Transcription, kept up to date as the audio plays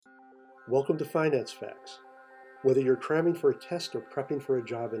Welcome to Finance Facts. Whether you're cramming for a test or prepping for a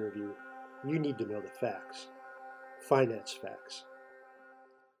job interview, you need to know the facts. Finance Facts.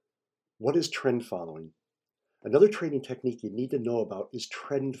 What is trend following? Another trading technique you need to know about is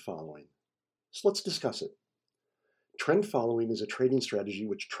trend following. So let's discuss it. Trend following is a trading strategy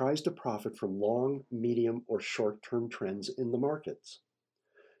which tries to profit from long, medium, or short-term trends in the markets.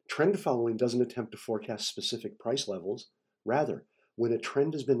 Trend following doesn't attempt to forecast specific price levels. Rather, when a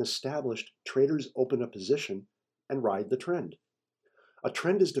trend has been established, traders open a position and ride the trend. A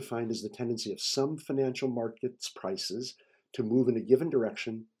trend is defined as the tendency of some financial markets prices to move in a given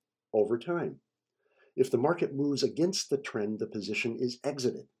direction over time. If the market moves against the trend, the position is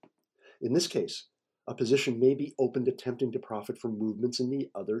exited. In this case, a position may be opened attempting to profit from movements in the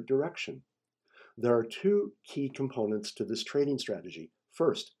other direction. There are two key components to this trading strategy.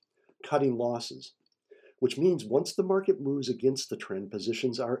 First, cutting losses, which means once the market moves against the trend,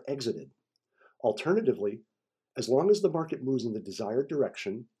 positions are exited. Alternatively, as long as the market moves in the desired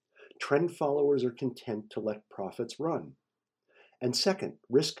direction, trend followers are content to let profits run. And second,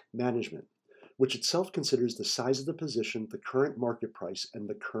 risk management, which itself considers the size of the position, the current market price, and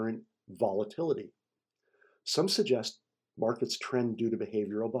the current volatility. Some suggest markets trend due to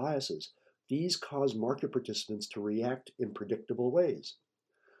behavioral biases. These cause market participants to react in predictable ways.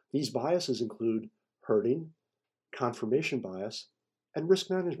 These biases include herding, confirmation bias, and risk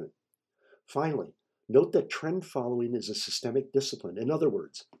management. Finally, note that trend following is a systemic discipline. In other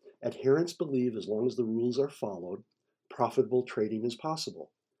words, adherents believe as long as the rules are followed, profitable trading is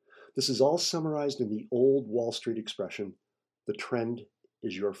possible. This is all summarized in the old Wall Street expression, the trend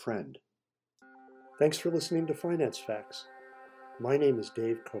is your friend. Thanks for listening to Finance Facts. My name is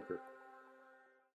Dave Coker.